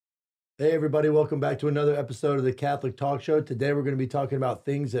Hey, everybody, welcome back to another episode of the Catholic Talk Show. Today, we're going to be talking about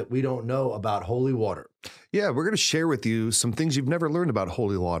things that we don't know about holy water. Yeah, we're going to share with you some things you've never learned about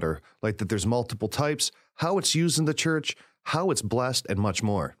holy water, like that there's multiple types, how it's used in the church, how it's blessed, and much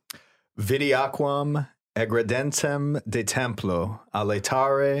more. Vidi aquam egredentem de templo,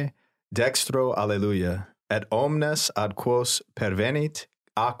 aletare, dextro, alleluia, et omnes ad quos pervenit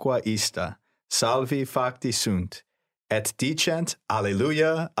aqua ista, salvi facti sunt, et dicent,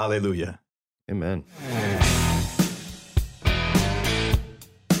 alleluia, alleluia. Amen.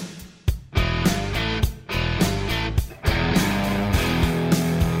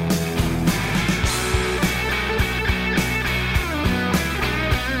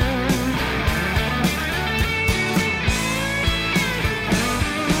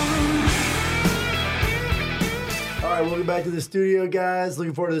 Welcome back to the studio, guys.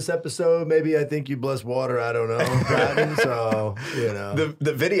 Looking forward to this episode. Maybe I think you bless water. I don't know. Patton, so, you know.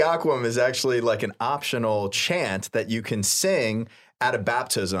 The Vidi aquam is actually like an optional chant that you can sing at a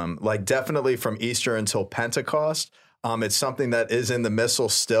baptism, like definitely from Easter until Pentecost. It's something that is in the Missal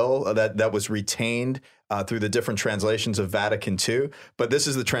still that was retained through the different translations of Vatican II. But this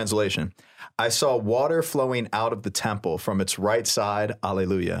is the translation. I saw water flowing out of the temple from its right side.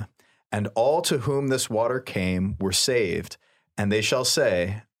 Alleluia. And all to whom this water came were saved, and they shall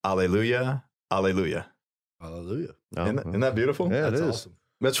say, Alleluia, Alleluia. Hallelujah. Isn't that beautiful? Yeah, That's it is. awesome.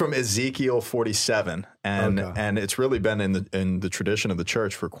 That's from Ezekiel 47, and it's really been in the tradition of the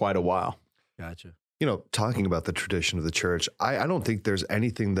church for quite a while. Gotcha. You know, talking about the tradition of the church, I don't think there's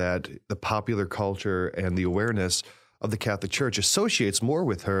anything that the popular culture and the awareness of the Catholic Church associates more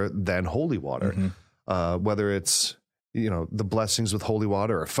with her than holy water. Mm-hmm. Whether it's the blessings with holy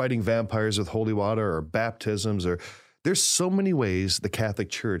water, or fighting vampires with holy water, or baptisms, or there's so many ways the Catholic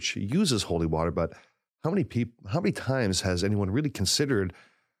Church uses holy water. But how many times has anyone really considered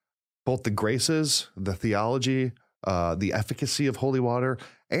both the graces, the theology, the efficacy of holy water,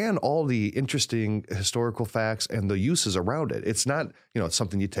 and all the interesting historical facts and the uses around it? It's not, it's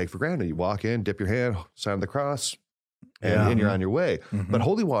something you take for granted. You walk in, dip your hand, sign the cross, and you're on your way. Mm-hmm. But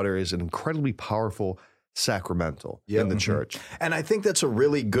holy water is an incredibly powerful sacramental in the church. And I think that's a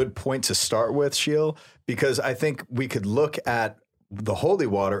really good point to start with, Sheil, because I think we could look at the holy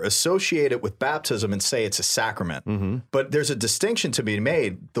water, associate it with baptism, and say it's a sacrament. Mm-hmm. But there's a distinction to be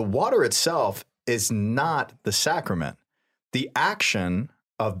made. The water itself is not the sacrament. The action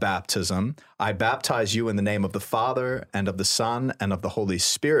of baptism, I baptize you in the name of the Father and of the Son and of the Holy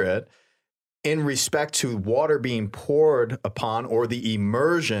Spirit, in respect to water being poured upon or the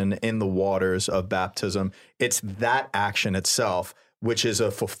immersion in the waters of baptism, it's that action itself, which is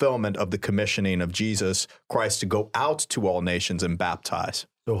a fulfillment of the commissioning of Jesus Christ to go out to all nations and baptize.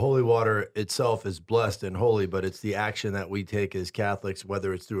 So holy water itself is blessed and holy, but it's the action that we take as Catholics,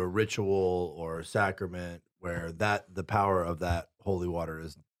 whether it's through a ritual or a sacrament, where the power of that holy water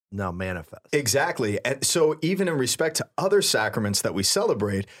is now manifest. Exactly. And so even in respect to other sacraments that we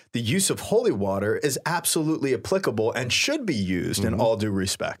celebrate, the use of holy water is absolutely applicable and should be used in all due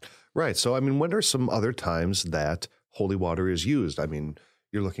respect. Right. So, what are some other times that holy water is used?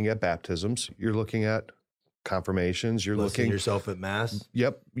 You're looking at baptisms, you're looking at confirmations, you're Blessing looking yourself at Mass.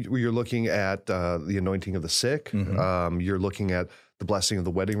 Yep. You're looking at the anointing of the sick. Mm-hmm. You're looking at the blessing of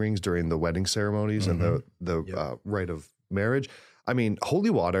the wedding rings during the wedding ceremonies and the rite of marriage. Holy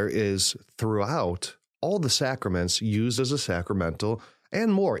water is throughout all the sacraments used as a sacramental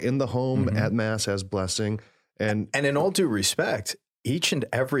and more in the home, at Mass as blessing. And in all due respect, each and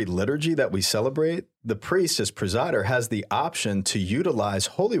every liturgy that we celebrate, the priest as presider has the option to utilize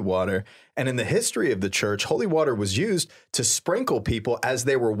holy water. And in the history of the church, holy water was used to sprinkle people as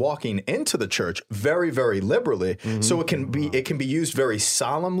they were walking into the church very, very liberally. So it can be used very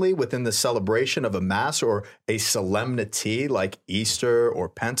solemnly within the celebration of a Mass or a solemnity like Easter or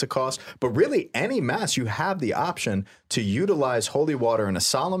Pentecost. But really, any Mass, you have the option to utilize holy water in a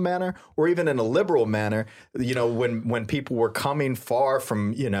solemn manner or even in a liberal manner. When people were coming far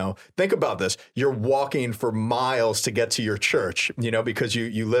from, think about this, you're walking for miles to get to your church, because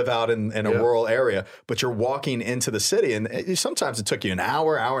you live out in a rural area, but you're walking into the city. And sometimes it took you an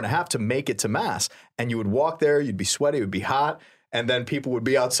hour and a half to make it to Mass. And you would walk there, you'd be sweaty, it would be hot. And then people would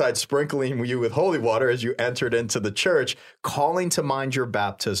be outside sprinkling you with holy water as you entered into the church, calling to mind your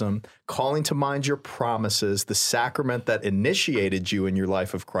baptism, calling to mind your promises, the sacrament that initiated you in your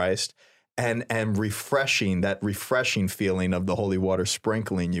life of Christ. and refreshing, that refreshing feeling of the holy water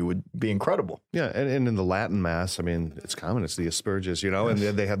sprinkling you would be incredible. Yeah, and in the Latin Mass, I mean, it's common. It's the Asperges, and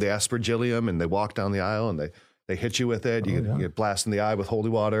they have the Aspergillium, and they walk down the aisle, and they hit you with it. You get blasted in the eye with holy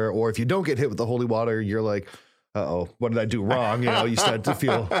water. Or if you don't get hit with the holy water, you're like, uh-oh, what did I do wrong? You know, you start to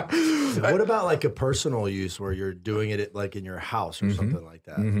feel. What about like a personal use where you're doing it like in your house or something like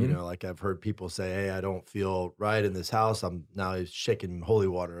that? You know, like I've heard people say, hey, I don't feel right in this house. I'm now shaking holy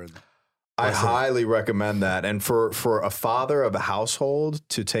water. And I highly recommend that. And for a father of a household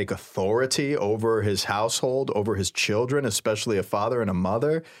to take authority over his household, over his children, especially a father and a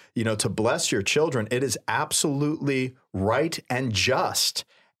mother, you know, to bless your children, it is absolutely right and just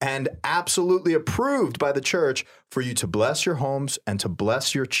and absolutely approved by the church for you to bless your homes and to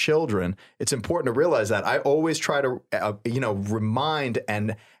bless your children. It's important to realize that. I always try to, remind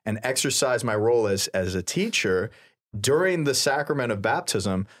and exercise my role as a teacher during the sacrament of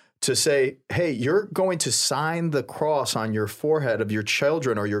baptism to say, hey, you're going to sign the cross on your forehead of your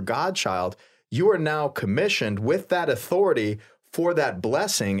children or your godchild. You are now commissioned with that authority for that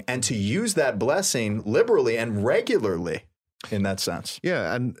blessing and to use that blessing liberally and regularly. In that sense.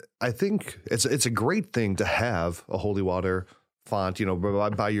 Yeah, and I think it's a great thing to have a holy water font, you know,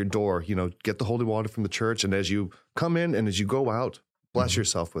 by your door. You know, get the holy water from the church, and as you come in and as you go out, bless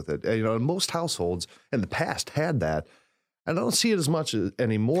yourself with it. And, you know, most households in the past had that. I don't see it as much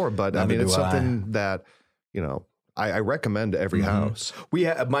anymore, but I mean, it's something that, you know, I recommend to every house.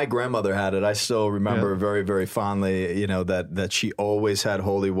 My grandmother had it. I still remember very, very fondly, you know, that she always had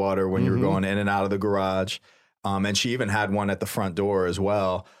holy water when you were going in and out of the garage. And she even had one at the front door as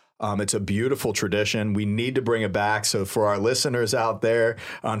well. It's a beautiful tradition. We need to bring it back. So for our listeners out there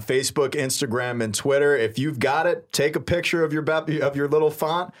on Facebook, Instagram, and Twitter, if you've got it, take a picture of your little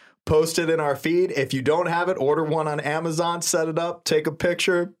font, post it in our feed. If you don't have it, order one on Amazon, set it up, take a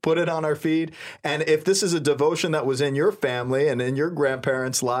picture, put it on our feed. And if this is a devotion that was in your family and in your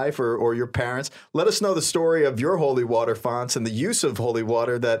grandparents' life or your parents, let us know the story of your holy water fonts and the use of holy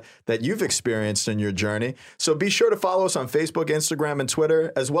water that you've experienced in your journey. So be sure to follow us on Facebook, Instagram, and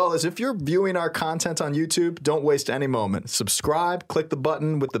Twitter, as well as if you're viewing our content on YouTube, don't waste any moment. Subscribe, click the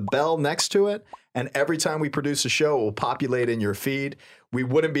button with the bell next to it, and every time we produce a show, it will populate in your feed. We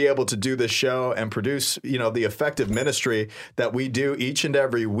wouldn't be able to do this show and produce, you know, the effective ministry that we do each and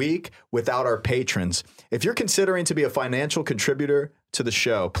every week without our patrons. If you're considering to be a financial contributor to the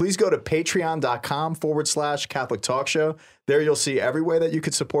show, please go to patreon.com/Catholic Talk Show. There you'll see every way that you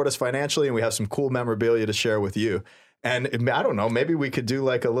could support us financially, and we have some cool memorabilia to share with you. And I don't know, maybe we could do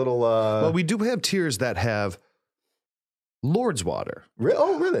like a little... Well, we do have tiers that have Lord's water.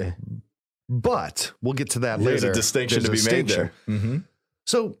 Oh, really? But we'll get to that later. There's a distinction to be made there.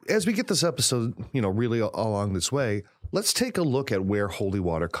 So as we get this episode, you know, really along this way, let's take a look at where holy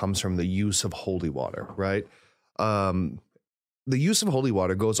water comes from, the use of holy water, right? The use of holy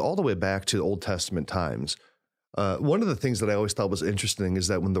water goes all the way back to Old Testament times. One of the things that I always thought was interesting is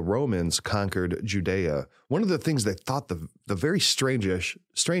that when the Romans conquered Judea, one of the things they thought the very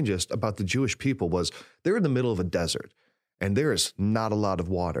strangest about the Jewish people was they're in the middle of a desert and there is not a lot of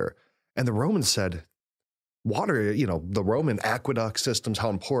water. And the Romans said, water, you know, the Roman aqueduct systems, how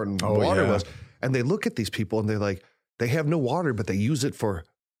important water was. And they look at these people and they're like, they have no water, but they use it for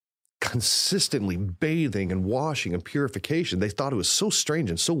consistently bathing and washing and purification. They thought it was so strange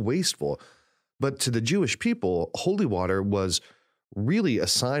and so wasteful. But to the Jewish people, holy water was really a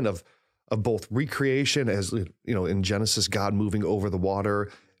sign of both recreation, as, you know, in Genesis, God moving over the water.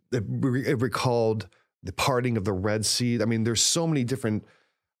 It recalled the parting of the Red Sea. I mean, there's so many different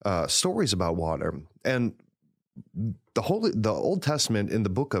stories about water. And the Old Testament in the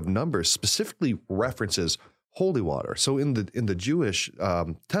book of Numbers specifically references holy water. So in the Jewish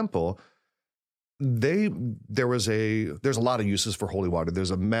temple, there's a lot of uses for holy water.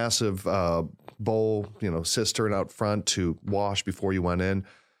 There's a massive bowl, you know, cistern out front to wash before you went in.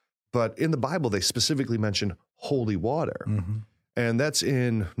 But in the Bible, they specifically mention holy water. And that's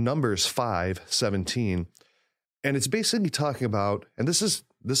in Numbers 5:17. And it's basically talking about, and this is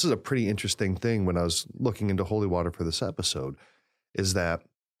a pretty interesting thing when I was looking into holy water for this episode, is that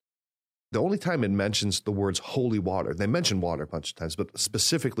the only time it mentions the words holy water, they mention water a bunch of times, but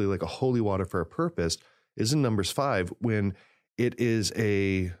specifically like a holy water for a purpose, is in Numbers 5 when it is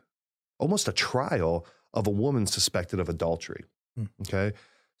almost a trial of a woman suspected of adultery. Okay.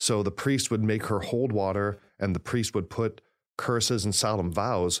 So the priest would make her hold water, and the priest would put curses and solemn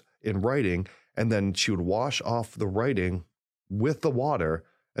vows in writing, and then she would wash off the writing with the water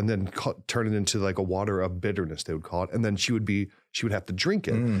and then turn it into like a water of bitterness, they would call it. And then she would have to drink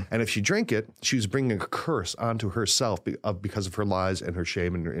it. And if she drank it, she was bringing a curse onto herself because of her lies and her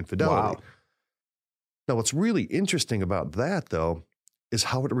shame and her infidelity. Wow. Now, what's really interesting about that, though, is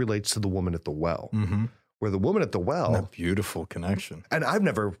how it relates to the woman at the well. Where the woman at the well... That beautiful connection. And I've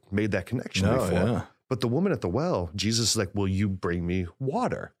never made that connection before. Yeah. But the woman at the well, Jesus is like, will you bring me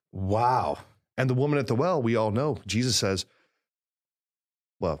water? Wow. And the woman at the well, we all know, Jesus says,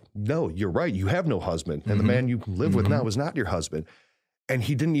 well, no, you're right. You have no husband. And the man you live with now is not your husband. And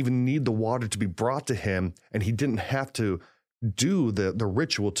he didn't even need the water to be brought to him. And he didn't have to do the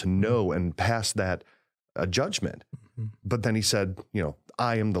ritual to know and pass that judgment. But then he said,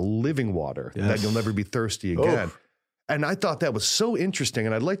 I am the living water, that you'll never be thirsty again. Oh. And I thought that was so interesting.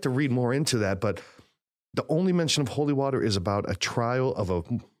 And I'd like to read more into that. But the only mention of holy water is about a trial of a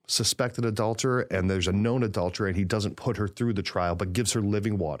suspected adulterer, and there's a known adulterer, and he doesn't put her through the trial, but gives her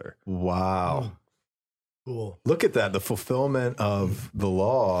living water. Wow. Cool. Look at that, the fulfillment of the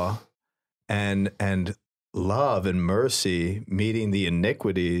law and love and mercy meeting the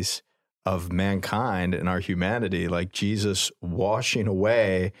iniquities of mankind and our humanity, like Jesus washing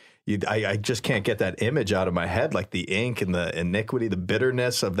away. I just can't get that image out of my head, like the ink and the iniquity, the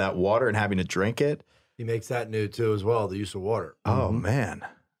bitterness of that water and having to drink it. He makes that new too as well, the use of water. Oh, man.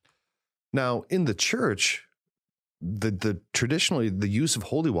 Now, in the church, the traditionally, the use of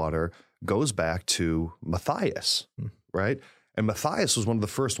holy water goes back to Matthias, right? And Matthias was one of the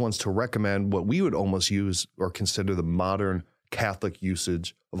first ones to recommend what we would almost use or consider the modern Catholic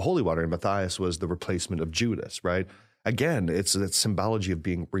usage of holy water. And Matthias was the replacement of Judas, right? Again, it's that symbology of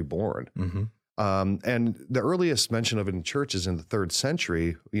being reborn. And the earliest mention of it in church is in the 3rd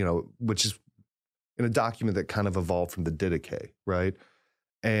century, which is in a document that kind of evolved from the Didache, right?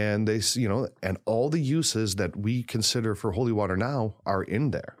 And they, and all the uses that we consider for holy water now are in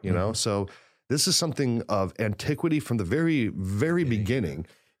there, So this is something of antiquity from the very, very beginning.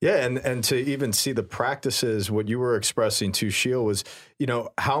 Yeah, and to even see the practices, what you were expressing to Sheil was,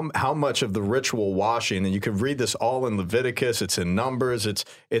 how much of the ritual washing, and you can read this all in Leviticus, it's in Numbers, it's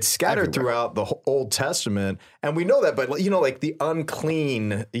scattered everywhere throughout the Old Testament, and we know that, but like the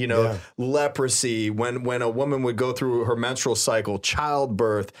unclean, leprosy, when a woman would go through her menstrual cycle,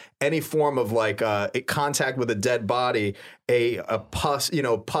 childbirth, any form of contact with a dead body, a pus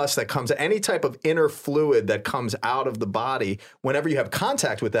that comes, any type of inner fluid that comes out of the body, whenever you have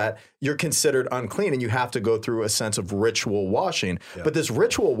contact with that, you're considered unclean and you have to go through a sense of ritual washing. Yeah. But this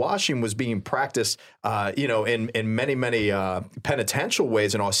ritual washing was being practiced, in many, many penitential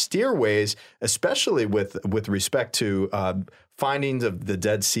ways and austere ways, especially with respect to findings of the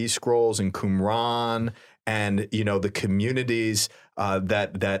Dead Sea Scrolls in Qumran and, the communities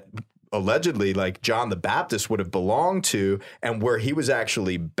that allegedly, like John the Baptist would have belonged to, and where he was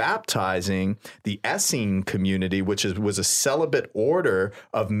actually baptizing the Essene community, which was a celibate order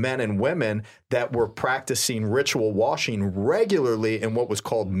of men and women that were practicing ritual washing regularly in what was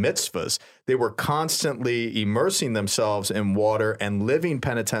called mitzvahs. They were constantly immersing themselves in water and living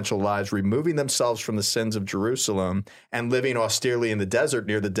penitential lives, removing themselves from the sins of Jerusalem and living austerely in the desert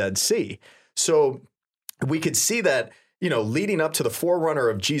near the Dead Sea. So we could see that, leading up to the forerunner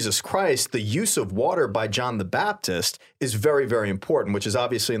of Jesus Christ, the use of water by John the Baptist is very, very important, which is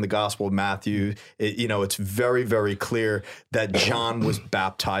obviously in the Gospel of Matthew. It's very, very clear that John was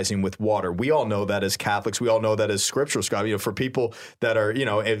baptizing with water. We all know that as Catholics. We all know that as scriptural scholars. For people that are,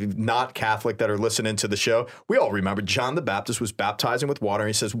 not Catholic that are listening to the show, we all remember John the Baptist was baptizing with water. And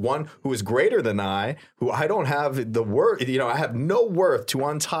he says, one who is greater than I, who I don't have the worth, I have no worth to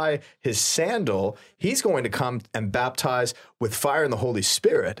untie his sandal. He's going to come and baptize with fire and the Holy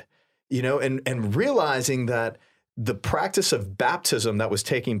Spirit, and realizing that the practice of baptism that was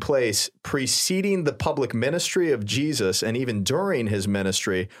taking place preceding the public ministry of Jesus and even during his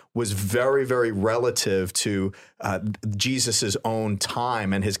ministry was very, very relative to Jesus's own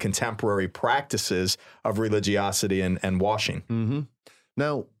time and his contemporary practices of religiosity and washing. Mm-hmm.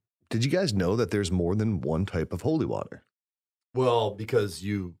 Now, did you guys know that there's more than one type of holy water? Well, because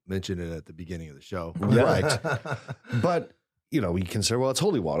you mentioned it at the beginning of the show. Right. But, we consider, well, it's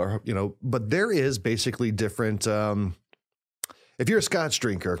holy water, but there is basically different, if you're a Scotch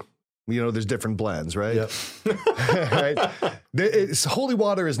drinker, there's different blends, right? Yep. Right? Holy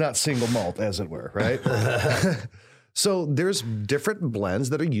water is not single malt, as it were, right? So there's different blends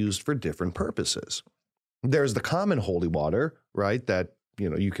that are used for different purposes. There's the common holy water, right? That,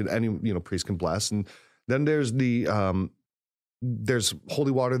 any priest can bless. And then there's there's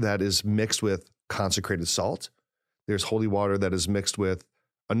holy water that is mixed with consecrated salt. There's holy water that is mixed with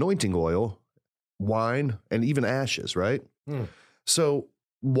anointing oil, wine, and even ashes, right? So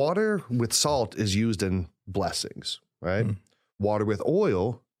water with salt is used in blessings, right? Water with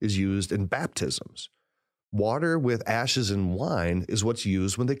oil is used in baptisms. Water with ashes and wine is what's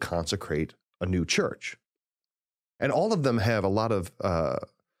used when they consecrate a new church. And all of them have a lot of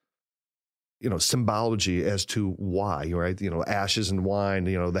symbology as to why, right? Ashes and wine,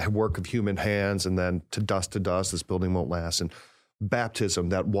 the work of human hands, and then to dust, this building won't last. And baptism,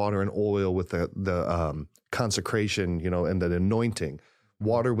 that water and oil with the consecration, you know, and the anointing,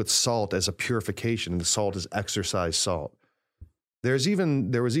 water with salt as a purification, and the salt is exercise salt. There was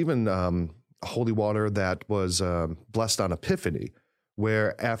even holy water that was blessed on Epiphany,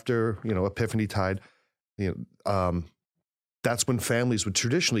 where after, you know, Epiphany tide, you know, that's when families would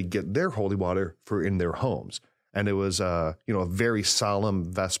traditionally get their holy water for in their homes. And it was, you know, a very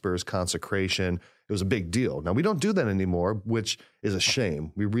solemn Vespers consecration. It was a big deal. Now, we don't do that anymore, which is a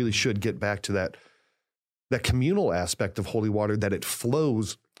shame. We really should get back to that communal aspect of holy water, that it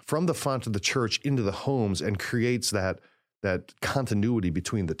flows from the font of the church into the homes and creates that continuity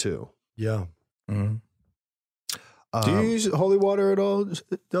between the two. Yeah. Mm-hmm. Do you use holy water at all,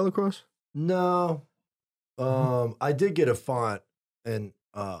 Delacroix? No. I did get a font, and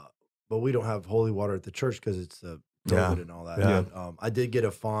but we don't have holy water at the church because it's COVID and all that. Yeah. But, I did get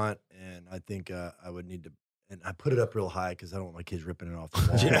a font, and I think I would need to, and I put it up real high because I don't want my kids ripping it off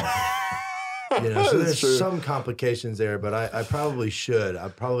the wall. Yeah. You know, so there's true. some complications there, but I probably should. I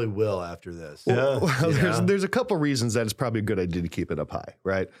probably will after this. Yeah. Well, You know? there's a couple reasons that it's probably a good idea to keep it up high,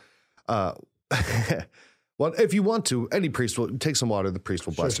 right? Well, if you want to, any priest will take some water, the priest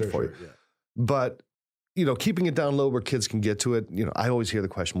will bless it for you. Yeah. But, you know, keeping it down low where kids can get to it, you know, I always hear the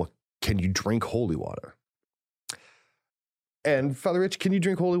question, well, can you drink holy water? And Father Rich, can you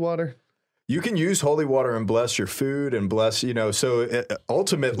drink holy water? You can use holy water and bless your food and bless, you know, so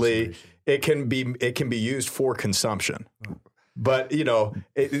ultimately it can be used for consumption. But, you know,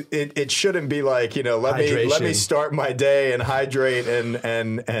 it shouldn't be like, you know, let me Hydration. start my day and hydrate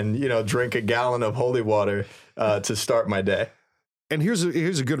and you know, drink a gallon of holy water to start my day. And here's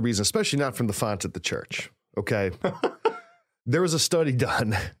a good reason, especially not from the font at the church. Okay. There was a study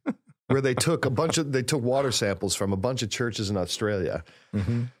done where they took water samples from a bunch of churches in Australia.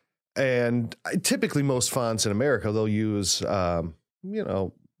 Mm-hmm. And typically most fonts in America, they'll use, you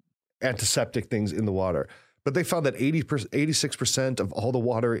know, antiseptic things in the water. But they found that 86% of all the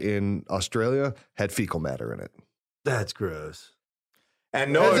water in Australia had fecal matter in it. That's gross.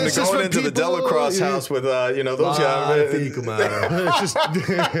 And no, this is going for into the people, Delacroix yeah. house with, you know, those Lot of guys. fecal matter. It's just,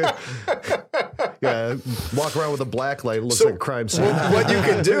 yeah, walk around with a black light. It looks So, like a crime scene. What you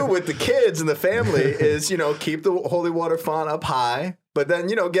can do with the kids and the family is, you know, keep the holy water font up high, but then,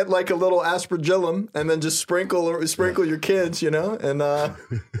 you know, get like a little aspergillum and then just sprinkle your kids, you know, and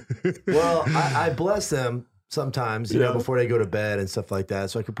Well, I bless them sometimes, you know, Yeah. before they go to bed and stuff like that.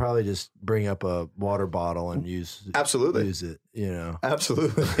 So I could probably just bring up a water bottle and use it, you know.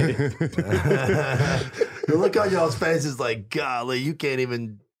 absolutely. The look on y'all's faces like, golly, you can't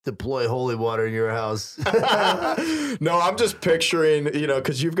even deploy holy water in your house. No, I'm just picturing, you know,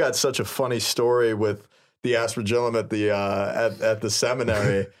 because you've got such a funny story with the aspergillum at the at the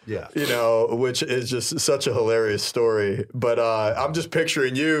seminary, Yeah. you know, which is just such a hilarious story. But I'm just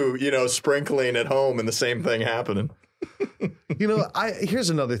picturing you, you know, sprinkling at home and the same thing happening. You know,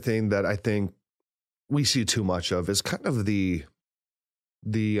 here's another thing that I think we see too much of is kind of the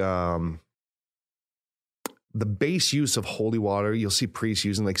base use of holy water. You'll see priests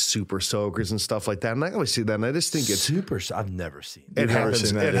using like super soakers and stuff like that. And I always see that, and I just think it's I've never seen it never happens.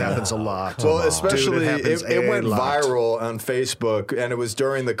 seen that, It yeah. happens a lot. Well, on. especially Dude, it happens it went a lot. viral on Facebook, and it was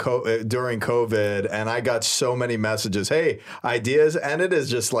during during COVID, and I got so many messages, "Hey, ideas," and it is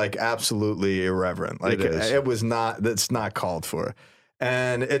just like absolutely irreverent. Like It is. it was not. That's not called for,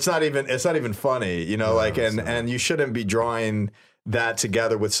 and it's not even funny, you know. And you shouldn't be drawing that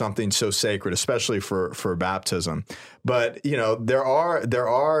together with something so sacred, especially for baptism. But you know, there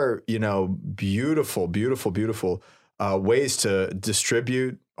are you know, beautiful ways to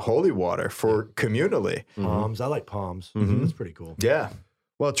distribute holy water for communally. Palms. I like palms. Mm-hmm. That's pretty cool. Yeah.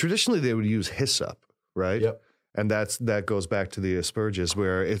 Well, traditionally they would use hyssop, right? Yep. And that goes back to the asperges,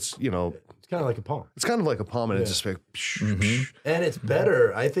 where it's, you know, It's kind of like a palm. it's kind of like a palm, and it's just like, And it's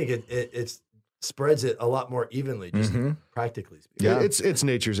better. I think it spreads it a lot more evenly, just practically speaking. Yeah. it's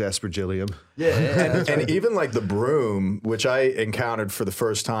nature's aspergillium. Yeah. That's And right. even like the broom, which I encountered for the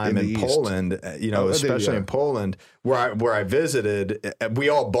first time In in the East. Poland, you know, Oh, there you especially go. in Poland, where I visited, we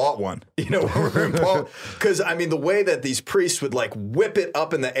all bought one, you know, when we were in Poland. Because, I mean, the way that these priests would like whip it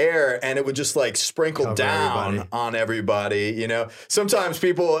up in the air and it would just like sprinkle Cover down everybody. on everybody, you know. Sometimes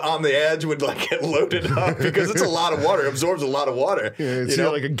people on the edge would like get loaded up because it's a lot of water, it absorbs a lot of water. It's you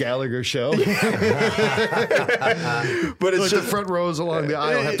know, like a Gallagher show. but it's Like just the front rows along the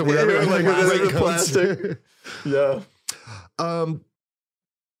aisle have to Yeah, wear like with the raincoats. plastic. Yeah. Um,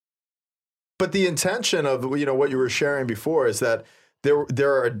 But the intention of, you know, what you were sharing before is that there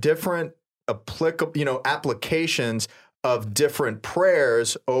are different applications of different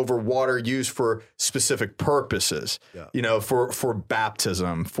prayers over water used for specific purposes. Yeah. You know, for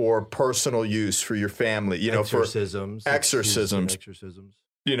baptism, for personal use, for your family, you know, for exorcisms. exorcisms.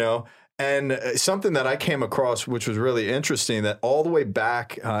 You know, and something that I came across, which was really interesting, that all the way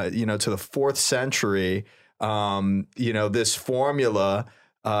back, you know, to the 4th century, you know, this formula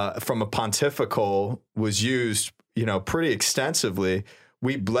from a pontifical was used, you know, pretty extensively.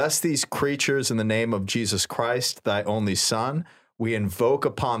 We bless these creatures in the name of Jesus Christ, thy only Son. We invoke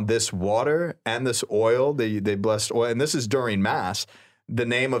upon this water and this oil, they blessed oil, and this is during Mass, the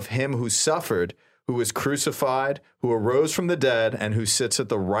name of him who suffered, who was crucified, who arose from the dead, and who sits at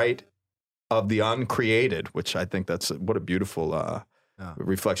the right of the uncreated, which I think that's what a beautiful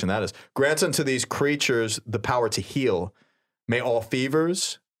reflection that is. Grants unto these creatures the power to heal. May all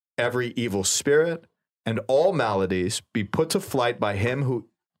fevers, every evil spirit, and all maladies be put to flight by him who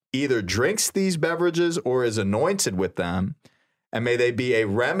either drinks these beverages or is anointed with them, and may they be a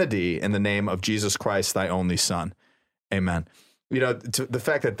remedy in the name of Jesus Christ, thy only Son. Amen. You know, the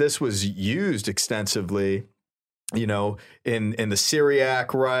fact that this was used extensively, you know, in the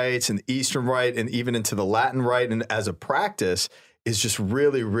Syriac rites and the Eastern Rite and even into the Latin Rite and as a practice is just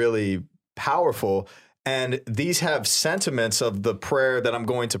really, really powerful. And these have sentiments of the prayer that I'm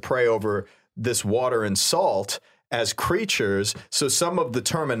going to pray over this water and salt as creatures. So some of the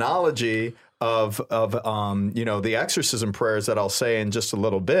terminology of you know, the exorcism prayers that I'll say in just a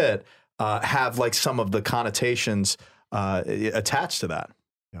little bit have like some of the connotations attached to that.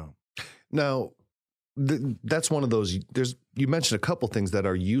 Yeah. Now, that's one of those. You mentioned a couple things that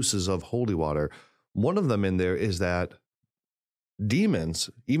are uses of holy water. One of them in there is that demons,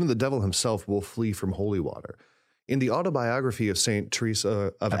 even the devil himself, will flee from holy water. In the autobiography of Saint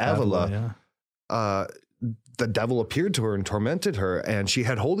Teresa of Avila, the devil appeared to her and tormented her, and she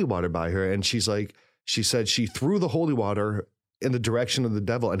had holy water by her. And she said she threw the holy water in the direction of the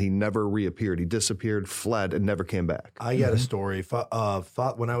devil, and he never reappeared. He disappeared, fled, and never came back. I got a story.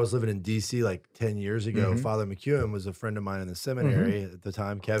 When I was living in D.C. like 10 years ago, Father McEwen was a friend of mine in the seminary at the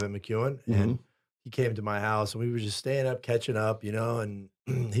time, Kevin McEwen, and he came to my house, and we were just staying up, catching up, you know, and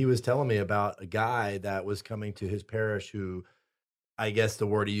he was telling me about a guy that was coming to his parish who, I guess the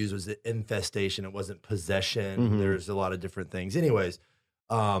word he used was infestation. It wasn't possession. There's a lot of different things. Anyways,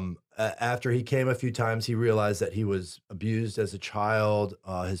 after he came a few times, he realized that he was abused as a child.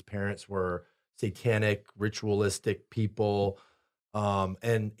 His parents were satanic, ritualistic people.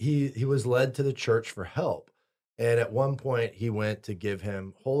 And he was led to the church for help. And at one point he went to give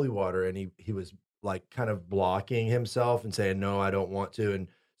him holy water, and he was like kind of blocking himself and saying, no, I don't want to. And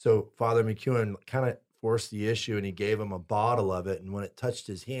so Father McEwen kind of forced the issue, and he gave him a bottle of it. And when it touched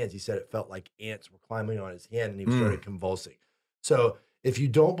his hands, he said it felt like ants were climbing on his hand, and he started convulsing. So if you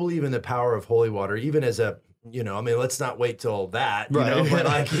don't believe in the power of holy water, even as a, you know, I mean, let's not wait till that, you know, but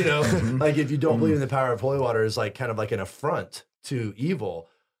like, you know, like if you don't believe in the power of holy water is like kind of like an affront to evil.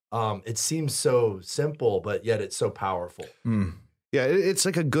 It seems so simple, but yet it's so powerful. Yeah, it's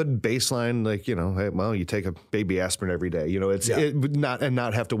like a good baseline, like, you know, hey, well, you take a baby aspirin every day, you know, it's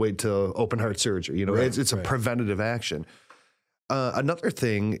not have to wait till open heart surgery, you know, it's a preventative action. Another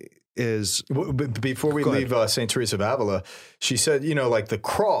thing is, before we leave St. Teresa of Avila, she said, you know, like the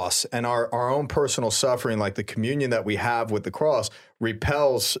cross and our own personal suffering, like the communion that we have with the cross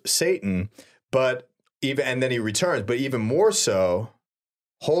repels Satan, and then he returns, but even more so,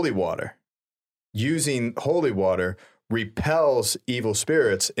 holy water, using holy water repels evil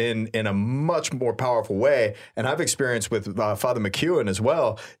spirits in a much more powerful way. And I've experienced with Father McEwen as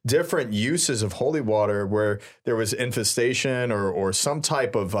well, different uses of holy water where there was infestation or some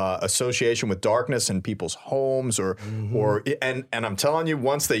type of association with darkness in people's homes and I'm telling you,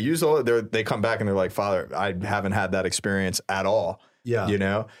 once they use they come back and they're like, Father, I haven't had that experience at all. Yeah. You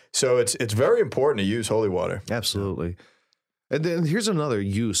know, so it's very important to use holy water. Absolutely. And then here's another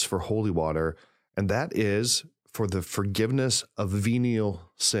use for holy water, and that is for the forgiveness of venial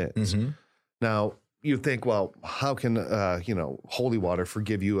sins. Now, you think, well, how can holy water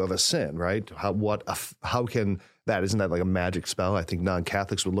forgive you of a sin, right? How can that? Isn't that like a magic spell? I think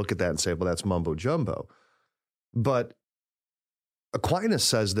non-Catholics would look at that and say, well, that's mumbo jumbo. But Aquinas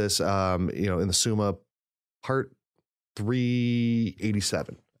says this, in the Summa, part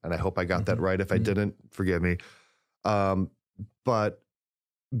 387, and I hope I got that right. If I didn't, forgive me. But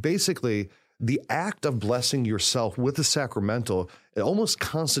basically, the act of blessing yourself with the sacramental, it almost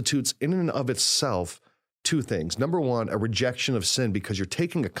constitutes in and of itself two things. Number one, a rejection of sin because you're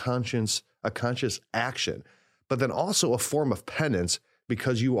taking a conscious action, but then also a form of penance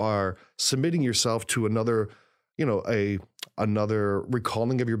because you are submitting yourself to another, a another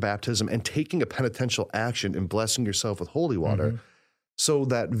recalling of your baptism and taking a penitential action and blessing yourself with holy water. So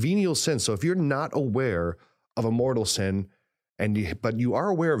that venial sin, so if you're not aware of a mortal sin, but you are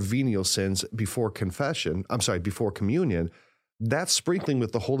aware of venial sins before before communion, that sprinkling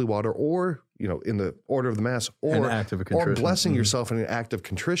with the holy water, or, in the order of the Mass, or blessing yourself in an act of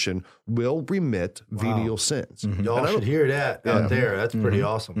contrition will remit venial sins. Y'all should hear that out there. That's pretty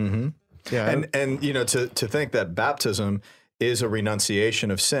awesome. Yeah. And to think that baptism is a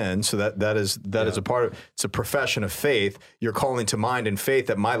renunciation of sin. So that is a part of, it's a profession of faith. You're calling to mind in faith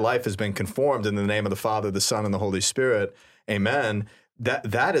that my life has been conformed in the name of the Father, the Son, and the Holy Spirit. Amen.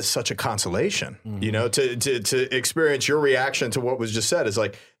 That is such a consolation, to experience your reaction to what was just said is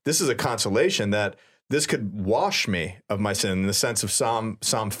like, this is a consolation that this could wash me of my sin, in the sense of Psalm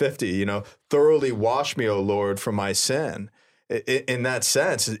 50, thoroughly wash me, O Lord, from my sin. In that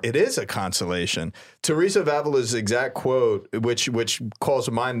sense, it is a consolation. Teresa of Avila's exact quote, which calls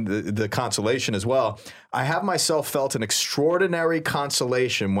to mind the consolation as well. I have myself felt an extraordinary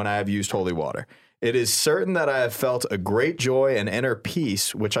consolation when I have used holy water. It is certain that I have felt a great joy and inner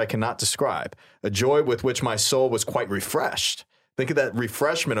peace, which I cannot describe, a joy with which my soul was quite refreshed. Think of that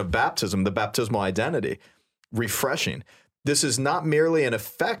refreshment of baptism, the baptismal identity, refreshing. This is not merely an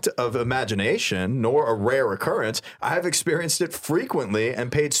effect of imagination, nor a rare occurrence. I have experienced it frequently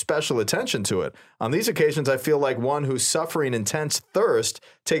and paid special attention to it. On these occasions, I feel like one who's suffering intense thirst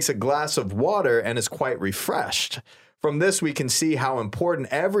takes a glass of water and is quite refreshed. From this, we can see how important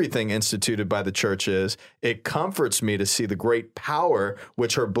everything instituted by the Church is. It comforts me to see the great power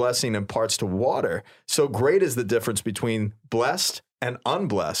which her blessing imparts to water. So great is the difference between blessed and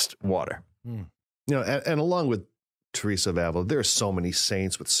unblessed water. And along with Teresa of Avila, there are so many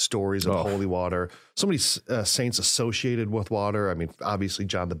saints with stories of holy water, so many saints associated with water. I mean, obviously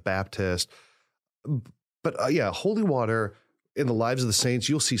John the Baptist. But holy water in the lives of the saints,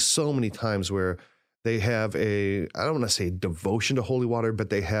 you'll see so many times where they have I don't want to say devotion to holy water,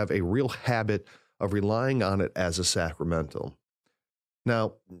 but they have a real habit of relying on it as a sacramental.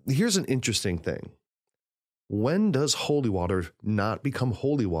 Now, here's an interesting thing. When does holy water not become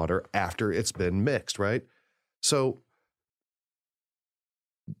holy water after it's been mixed, right? So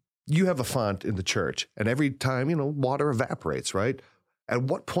you have a font in the church, and every time, water evaporates, right? At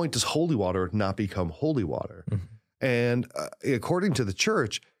what point does holy water not become holy water? And according to the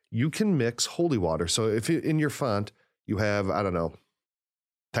church, you can mix holy water. So if in your font you have,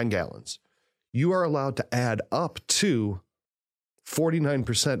 10 gallons, you are allowed to add up to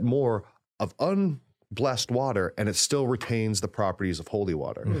 49% more of unblessed water, and it still retains the properties of holy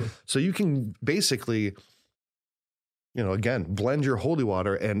water. So you can basically, again, blend your holy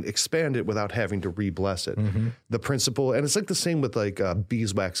water and expand it without having to re-bless it. The principle, and it's like the same with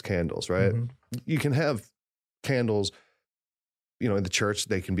beeswax candles, right? You can have candles, in the church,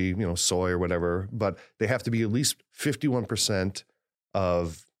 they can be, soy or whatever, but they have to be at least 51%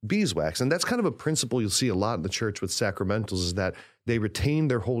 of beeswax. And that's kind of a principle you'll see a lot in the church with sacramentals, is that they retain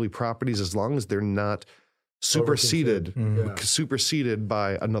their holy properties as long as they're not superseded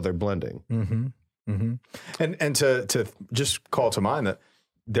by another blending. And to just call to mind that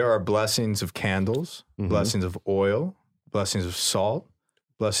there are blessings of candles, blessings of oil, blessings of salt,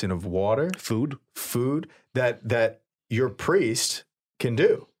 blessing of water, food that your priest can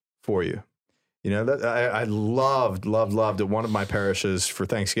do for you. That I loved at one of my parishes for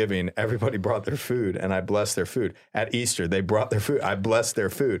Thanksgiving. Everybody brought their food, and I blessed their food. At Easter, they brought their food. I blessed their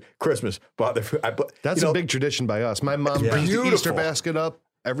food. Christmas, bought their food. That's a big tradition by us. My mom brings the Easter basket up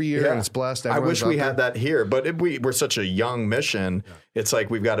every year, and it's blessed. I wish we had that here, but we're such a young mission. It's like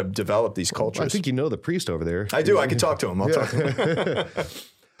we've got to develop these cultures. I think the priest over there. I do. I can talk to him. I'll talk to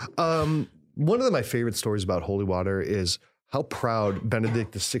him. One of my favorite stories about holy water is how proud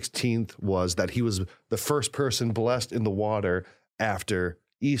Benedict XVI was that he was the first person blessed in the water after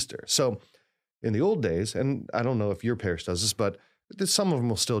Easter. So in the old days, and I don't know if your parish does this, but some of them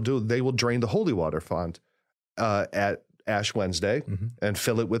will still do, they will drain the holy water font at Ash Wednesday and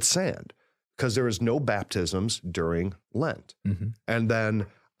fill it with sand, because there was no baptisms during Lent. And then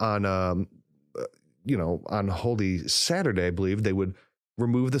on Holy Saturday, I believe, they would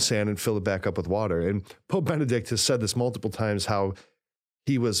remove the sand and fill it back up with water. And Pope Benedict has said this multiple times, how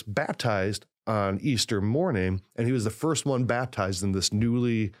he was baptized on Easter morning, and he was the first one baptized in this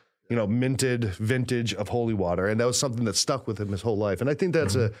newly, minted vintage of holy water. And that was something that stuck with him his whole life. And I think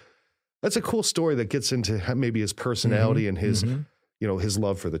that's a cool story that gets into maybe his personality and his, his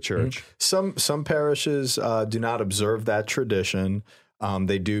love for the church. Some parishes do not observe that tradition.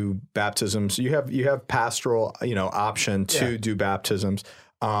 They do baptisms. You have pastoral, option to do baptisms.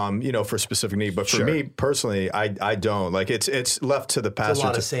 for specific need. But for Sure. me personally, I don't. Like it's left to the pastor. It's a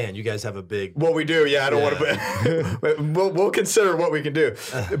lot to, of sand. You guys have a big. well, we do. Yeah, I don't want to. we'll consider what we can do.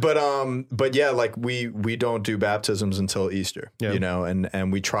 But yeah, like we don't do baptisms until Easter. Yeah.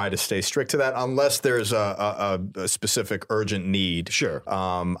 And we try to stay strict to that unless there's a specific urgent need. Sure.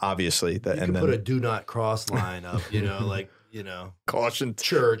 Obviously. That, You and can then put a do not cross line up. caution.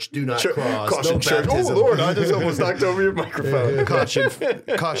 Church, do not cross. Caution No church. Oh baptism. Lord, I just almost knocked over your microphone.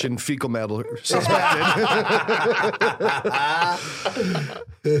 Caution, fecal matter suspected.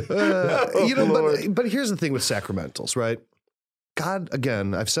 But here's the thing with sacramentals, right? God,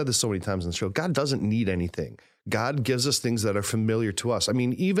 again, I've said this so many times on the show, God doesn't need anything. God gives us things that are familiar to us. I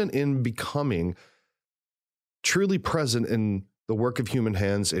mean, even in becoming truly present in the work of human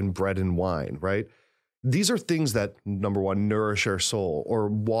hands in bread and wine, right? These are things that, number one, nourish our soul, or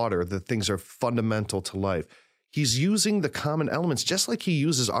water, the things are fundamental to life. He's using the common elements, just like he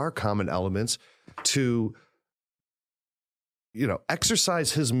uses our common elements to,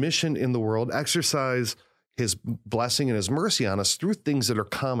 exercise his mission in the world, exercise his blessing and his mercy on us through things that are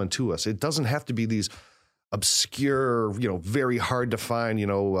common to us. It doesn't have to be these obscure, very hard to find,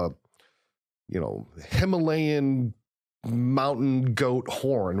 Himalayan mountain goat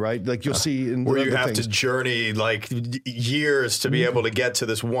horn, right? Like you'll see in where you other have things. to journey like years to be able to get to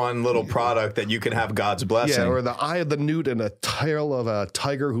this one little product that you can have God's blessing. Yeah, or the eye of the newt and a tail of a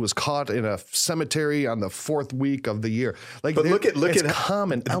tiger who was caught in a cemetery on the 4th week of the year. Like, But look at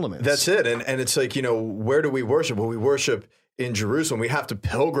common elements. That's it. And it's like, where do we worship? Well, we worship in Jerusalem. We have to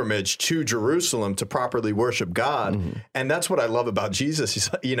pilgrimage to Jerusalem to properly worship God. Mm-hmm. And that's what I love about Jesus. He's,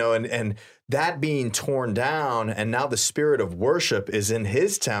 and that being torn down, and now the spirit of worship is in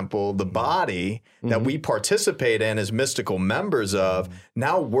his temple, the body that we participate in as mystical members of.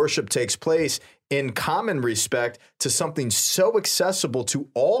 Now worship takes place in common respect to something so accessible to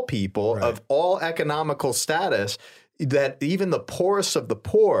all people of all economical status that even the poorest of the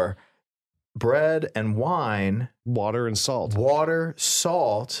poor, bread and wine, water and salt,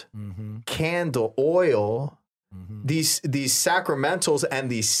 candle, oil, these sacramentals and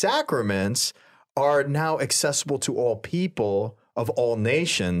these sacraments are now accessible to all people of all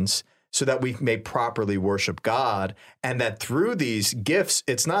nations, so that we may properly worship God, and that through these gifts,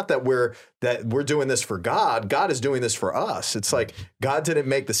 it's not that we're doing this for God. God is doing this for us. It's like God didn't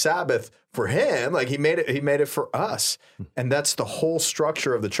make the Sabbath for him; like He made it for us, and that's the whole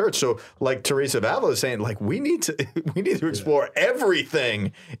structure of the church. So, like Teresa of Avila is saying, like we need to explore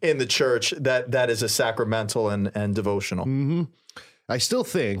everything in the church that is a sacramental and devotional. Mm-hmm. I still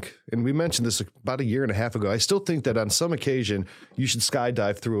think, and we mentioned this about a year and a half ago, I still think that on some occasion you should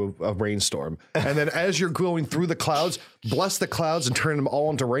skydive through a rainstorm. And then as you're going through the clouds, bless the clouds and turn them all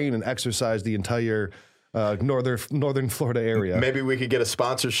into rain and exercise the entire northern Florida area. Maybe we could get a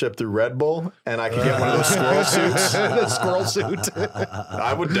sponsorship through Red Bull, and I could get one of those squirrel suits. The squirrel suit.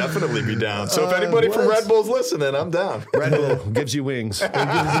 I would definitely be down. So if anybody from Red Bull's listening, I'm down. Red Bull gives you wings. It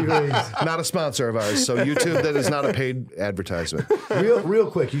gives you wings. Not a sponsor of ours. So YouTube, that is not a paid advertisement. Real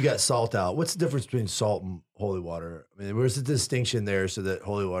quick, you got salt out. What's the difference between salt and holy water? I mean, where's the distinction there so that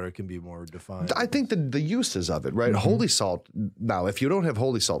holy water can be more defined? I think the uses of it, right? Holy salt. Now, if you don't have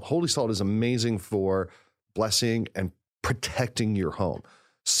holy salt is amazing for blessing and protecting your home.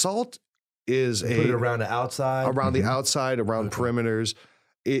 Salt is Put it around the outside. Around the outside, around perimeters.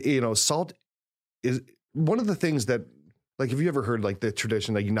 Salt is one of the things that, like, have you ever heard like the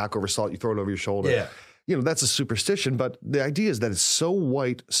tradition that you knock over salt, you throw it over your shoulder? Yeah. That's a superstition, but the idea is that it's so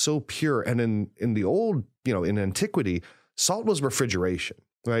white, so pure. And in the old, in antiquity, salt was refrigeration,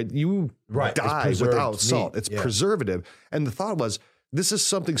 right? You die without salt. It's preservative. And the thought was, this is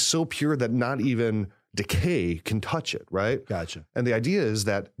something so pure that not even decay can touch it, right? Gotcha. And the idea is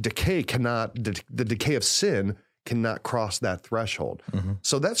that decay cannot, the decay of sin cannot cross that threshold.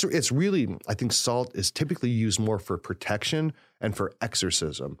 So it's really, I think salt is typically used more for protection and for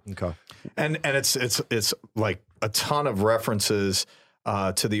exorcism. Okay. And it's like a ton of references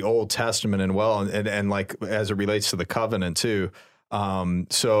to the Old Testament and like as it relates to the covenant too.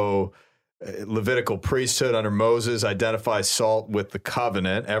 So Levitical priesthood under Moses identifies salt with the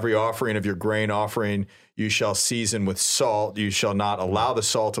covenant. Every offering of your grain offering you shall season with salt. You shall not allow the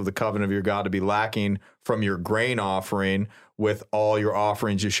salt of the covenant of your God to be lacking from your grain offering. With all your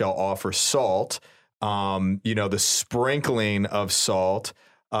offerings you shall offer salt. The sprinkling of salt.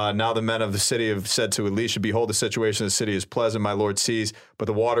 Now the men of the city have said to Elisha, behold, the situation of the city is pleasant, my Lord sees, but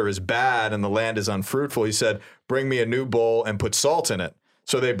the water is bad and the land is unfruitful. He said, bring me a new bowl and put salt in it.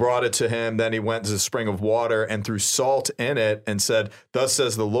 So they brought it to him. Then he went to the spring of water and threw salt in it and said, thus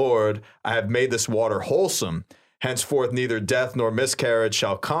says the Lord, I have made this water wholesome. Henceforth, neither death nor miscarriage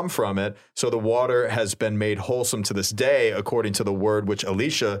shall come from it. So the water has been made wholesome to this day, according to the word which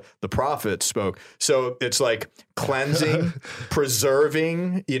Elisha the prophet spoke. So it's like cleansing,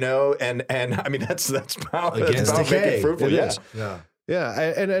 preserving, and I mean that's power Against that's decay. making fruitful. It Yeah. is. Yeah.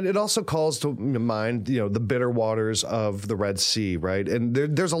 Yeah, and it also calls to mind, the bitter waters of the Red Sea, right? And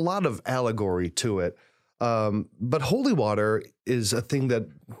there's a lot of allegory to it. But holy water is a thing that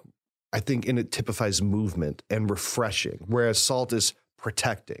I think in it typifies movement and refreshing, whereas salt is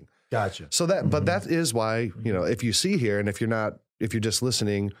protecting. Gotcha. So but that is why, if you see here, and if you're just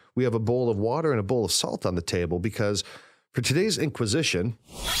listening, we have a bowl of water and a bowl of salt on the table, because for today's Inquisition,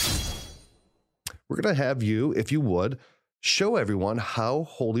 we're going to have you, if you would, show everyone how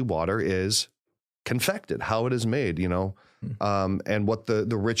holy water is confected, how it is made, and what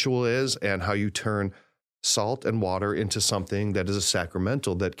the ritual is, and how you turn salt and water into something that is a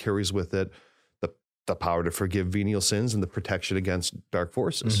sacramental that carries with it the power to forgive venial sins and the protection against dark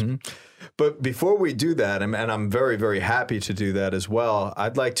forces. Mm-hmm. But before we do that, and I'm very, very happy to do that as well,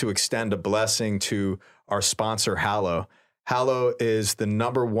 I'd like to extend a blessing to our sponsor, Hallow. Hallow is the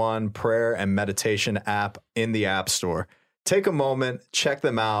 #1 prayer and meditation app in the App Store. Take a moment, check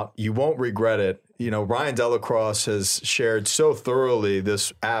them out. You won't regret it. Ryan Delacroix has shared so thoroughly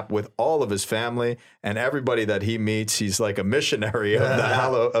this app with all of his family and everybody that he meets. He's like a missionary of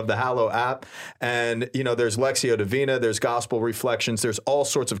the Hallow app. And, there's Lectio Divina, there's gospel reflections, there's all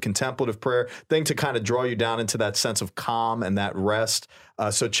sorts of contemplative prayer, thing to kind of draw you down into that sense of calm and that rest.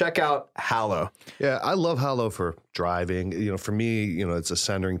 So check out Hallow. Yeah, I love Hallow for driving. For me, it's a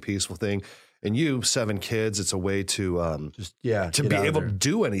centering, peaceful thing. And 7 kids, it's a way to to be able to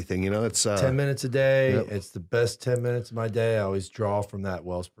do anything. It's 10 minutes a day. Yep. It's the best 10 minutes of my day. I always draw from that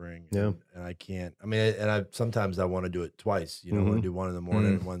wellspring. Yeah. And I can't. I mean, sometimes I want to do it twice. I want to do one in the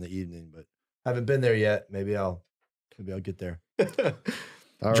morning and one in the evening, but I haven't been there yet. Maybe I'll get there.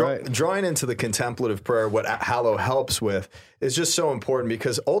 All right. Drawing into the contemplative prayer, what Hallow helps with is just so important,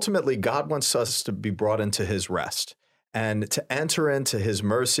 because ultimately God wants us to be brought into his rest and to enter into his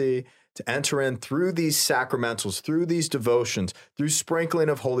mercy, to enter in through these sacramentals, through these devotions, through sprinkling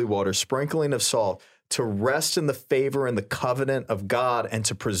of holy water, sprinkling of salt, to rest in the favor and the covenant of God, and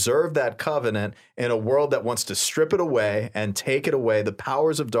to preserve that covenant in a world that wants to strip it away and take it away, the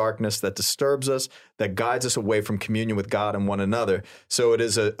powers of darkness that disturbs us, that guides us away from communion with God and one another. So it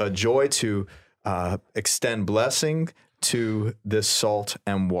is a joy to extend blessing to this salt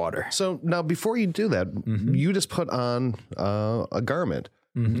and water. So now, before you do that, you just put on a garment.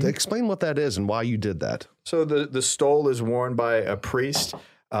 Explain what that is and why you did that. So the stole is worn by a priest.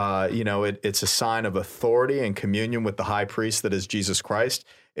 It's a sign of authority and communion with the high priest that is Jesus Christ.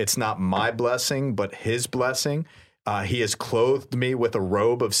 It's not my blessing, but his blessing. He has clothed me with a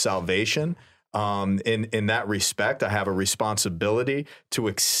robe of salvation. In that respect, I have a responsibility to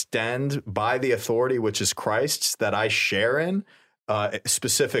extend by the authority which is Christ's that I share in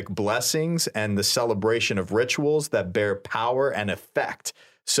specific blessings and the celebration of rituals that bear power and effect.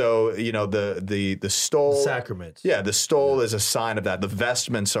 So, the stole, The sacraments. Yeah, the stole is a sign of that. The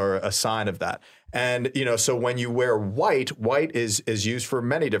vestments are a sign of that. And, so when you wear white is used for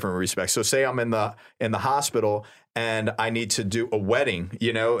many different respects. So say I'm in the hospital and I need to do a wedding,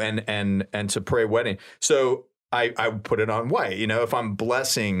 and to pray a wedding. So I put it on white. If I'm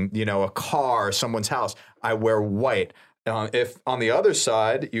blessing, a car, someone's house, I wear white. If on the other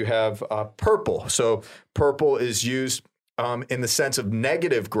side you have purple, so purple is used in the sense of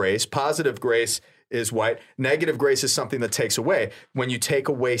negative grace. Positive grace is white. Negative grace is something that takes away. When you take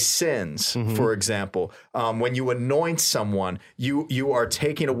away sins, for example, when you anoint someone, you are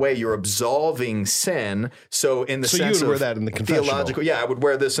taking away, you're absolving sin. So in the sense you would of wear that in the confessional. theological, I would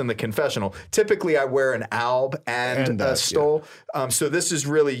wear this in the confessional. Typically, I wear an alb and a stole. So this is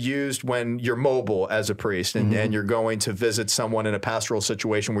really used when you're mobile as a priest and you're going to visit someone in a pastoral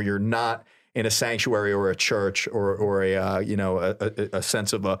situation where you're not in a sanctuary or a church or a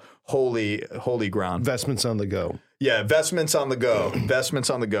sense of a holy ground. Vestments on the go. Yeah, vestments on the go. Vestments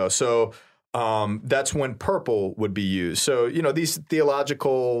on the go. So that's when purple would be used. So, these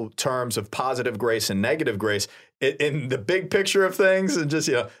theological terms of positive grace and negative grace, in the big picture of things, and just,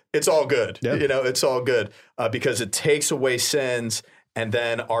 it's all good. Yeah. It's all good because it takes away sins. And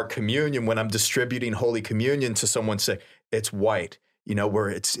then our communion, when I'm distributing Holy Communion to someone sick, it's white. Where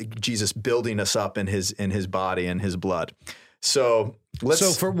it's Jesus building us up in his body and his blood. So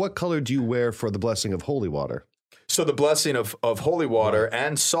for what color do you wear for the blessing of holy water? So the blessing of holy water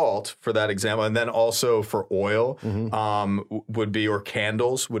and salt, for that example, and then also for oil would be, or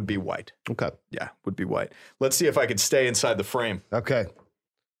candles would be white. Okay. Yeah, would be white. Let's see if I could stay inside the frame. Okay.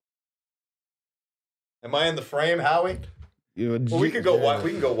 Am I in the frame, Howie? Well, we could go wide.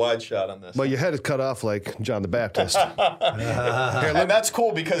 We can go wide shot on this. Well, your head is cut off like John the Baptist. And that's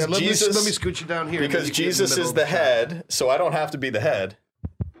cool because Jesus. Let me scoot you down here. Because Jesus is the head, so I don't have to be the head.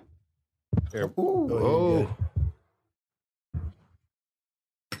 Here. Oh.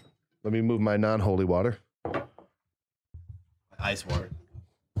 Let me move my non-holy water. Ice water.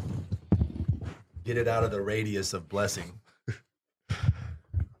 Get it out of the radius of blessing.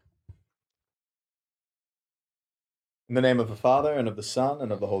 In the name of the Father, and of the Son,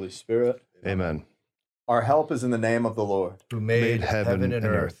 and of the Holy Spirit. Amen. Our help is in the name of the Lord, who made heaven and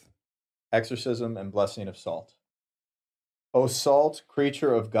earth. Exorcism and blessing of salt. O salt,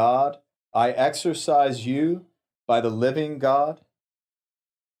 creature of God, I exorcise you by the living God,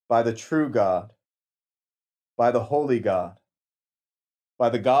 by the true God, by the holy God, by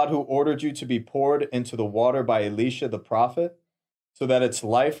the God who ordered you to be poured into the water by Elisha the prophet, so that its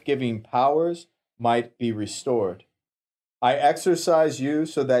life-giving powers might be restored. I exorcise you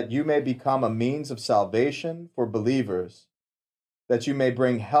so that you may become a means of salvation for believers, that you may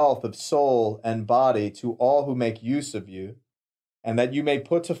bring health of soul and body to all who make use of you, and that you may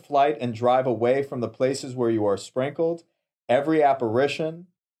put to flight and drive away from the places where you are sprinkled every apparition,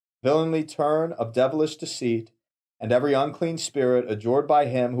 villainly turn of devilish deceit, and every unclean spirit adored by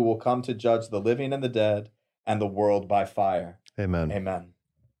him who will come to judge the living and the dead and the world by fire. Amen. Amen.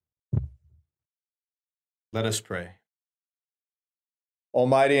 Let us pray.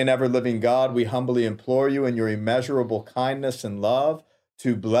 Almighty and ever-living God, we humbly implore you in your immeasurable kindness and love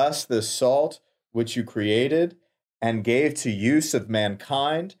to bless this salt which you created and gave to use of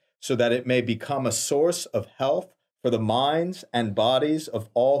mankind so that it may become a source of health for the minds and bodies of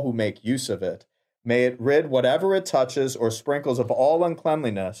all who make use of it. May it rid whatever it touches or sprinkles of all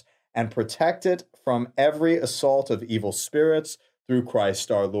uncleanliness and protect it from every assault of evil spirits through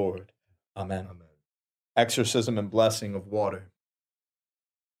Christ our Lord. Amen. Amen. Exorcism and blessing of water.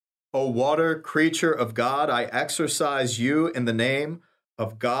 O water, creature of God, I exorcise you in the name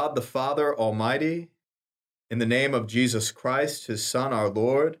of God the Father Almighty, in the name of Jesus Christ, his Son, our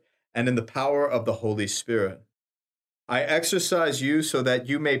Lord, and in the power of the Holy Spirit. I exorcise you so that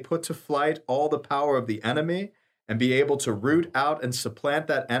you may put to flight all the power of the enemy and be able to root out and supplant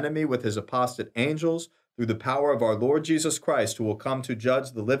that enemy with his apostate angels through the power of our Lord Jesus Christ, who will come to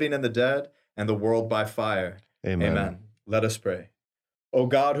judge the living and the dead and the world by fire. Amen. Amen. Let us pray. O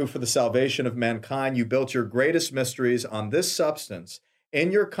God, who for the salvation of mankind you built your greatest mysteries on this substance,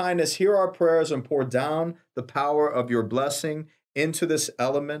 in your kindness hear our prayers and pour down the power of your blessing into this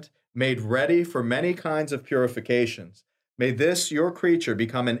element, made ready for many kinds of purifications. May this, your creature,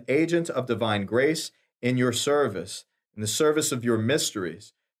 become an agent of divine grace in your service, in the service of your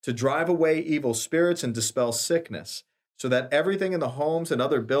mysteries, to drive away evil spirits and dispel sickness, so that everything in the homes and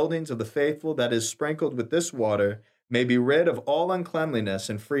other buildings of the faithful that is sprinkled with this water may be rid of all uncleanliness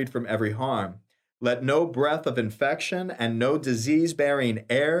and freed from every harm. Let no breath of infection and no disease-bearing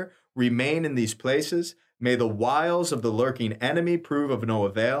air remain in these places. May the wiles of the lurking enemy prove of no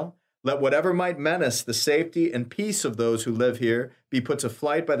avail. Let whatever might menace the safety and peace of those who live here be put to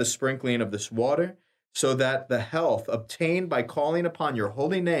flight by the sprinkling of this water, so that the health obtained by calling upon your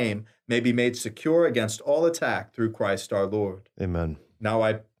holy name may be made secure against all attack through Christ our Lord. Amen. Now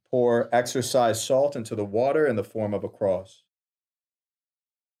I pour exorcised salt into the water in the form of a cross.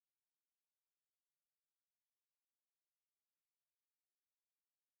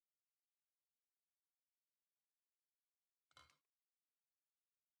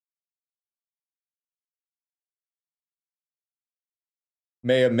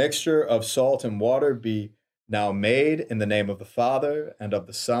 May a mixture of salt and water be now made in the name of the Father, and of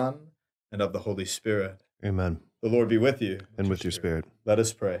the Son, and of the Holy Spirit. Amen. The Lord be with you. And with your spirit. Let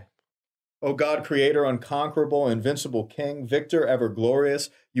us pray. O God, creator, unconquerable, invincible King, victor, ever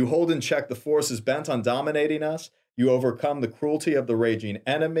glorious, you hold in check the forces bent on dominating us. You overcome the cruelty of the raging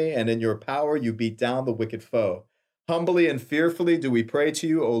enemy, and in your power you beat down the wicked foe. Humbly and fearfully do we pray to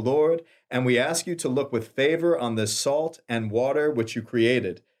you, O Lord, and we ask you to look with favor on this salt and water which you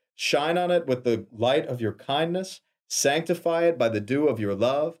created. Shine on it with the light of your kindness, sanctify it by the dew of your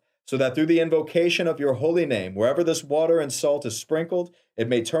love, so that through the invocation of your holy name, wherever this water and salt is sprinkled, it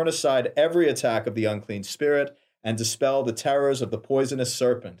may turn aside every attack of the unclean spirit and dispel the terrors of the poisonous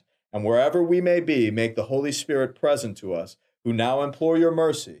serpent. And wherever we may be, make the Holy Spirit present to us, who now implore your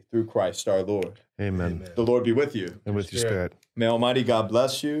mercy through Christ our Lord. Amen. The Lord be with you. And with your spirit. May Almighty God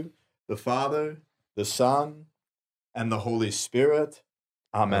bless you, the Father, the Son, and the Holy Spirit.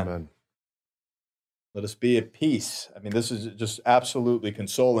 Amen. Amen. Let us be at peace. I mean, this is just absolutely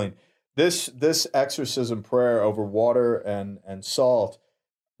consoling. This exorcism prayer over water and salt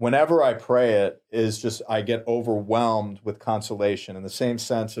whenever I pray it, is just I get overwhelmed with consolation in the same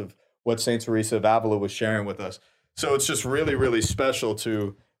sense of what St. Teresa of Avila was sharing with us. So it's just really, really special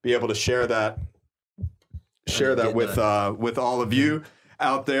to be able to share that with all of you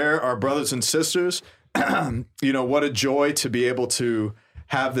out there, our brothers and sisters. What a joy to be able to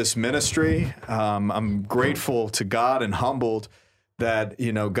have this ministry. I'm grateful to God and humbled that,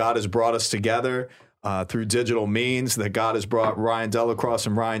 God has brought us together through digital means, that God has brought Ryan Delacroix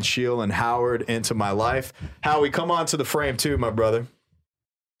and Ryan Scheel and Howard into my life. Howie, come on to the frame too, my brother.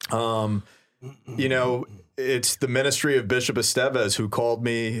 It's the ministry of Bishop Estevez who called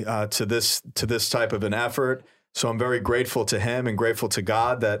me to this type of an effort. So I'm very grateful to him and grateful to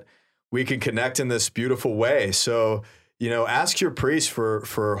God that we can connect in this beautiful way. So, ask your priest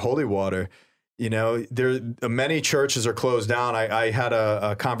for holy water. Many churches are closed down. I had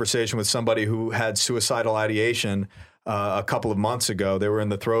a conversation with somebody who had suicidal ideation a couple of months ago. They were in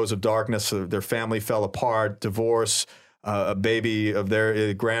the throes of darkness. Their family fell apart, divorce, a baby of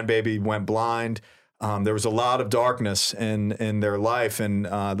their grandbaby went blind. There was a lot of darkness in their life, and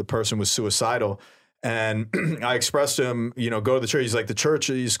the person was suicidal. And I expressed to him, go to the church. He's like, the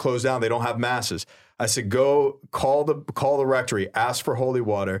church is closed down. They don't have masses. I said, go call the rectory, ask for holy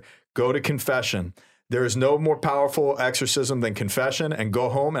water, go to confession. There is no more powerful exorcism than confession, and go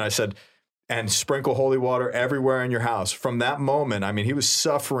home. And I said, and sprinkle holy water everywhere in your house. From that moment, he was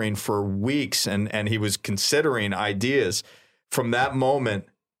suffering for weeks and he was considering ideas. From that moment,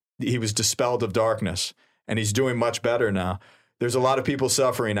 he was dispelled of darkness, and he's doing much better now. There's a lot of people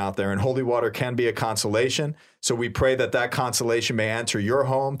suffering out there, and holy water can be a consolation. So we pray that consolation may enter your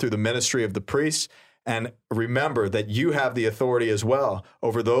home through the ministry of the priests. And remember that you have the authority as well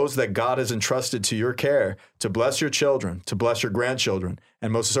over those that God has entrusted to your care to bless your children, to bless your grandchildren,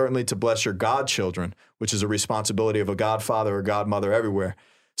 and most certainly to bless your godchildren, which is a responsibility of a godfather or godmother everywhere.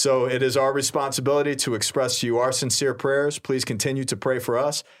 So it is our responsibility to express to you our sincere prayers. Please continue to pray for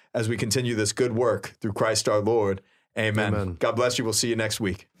us as we continue this good work through Christ our Lord. Amen. God bless you. We'll see you next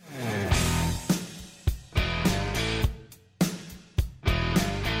week.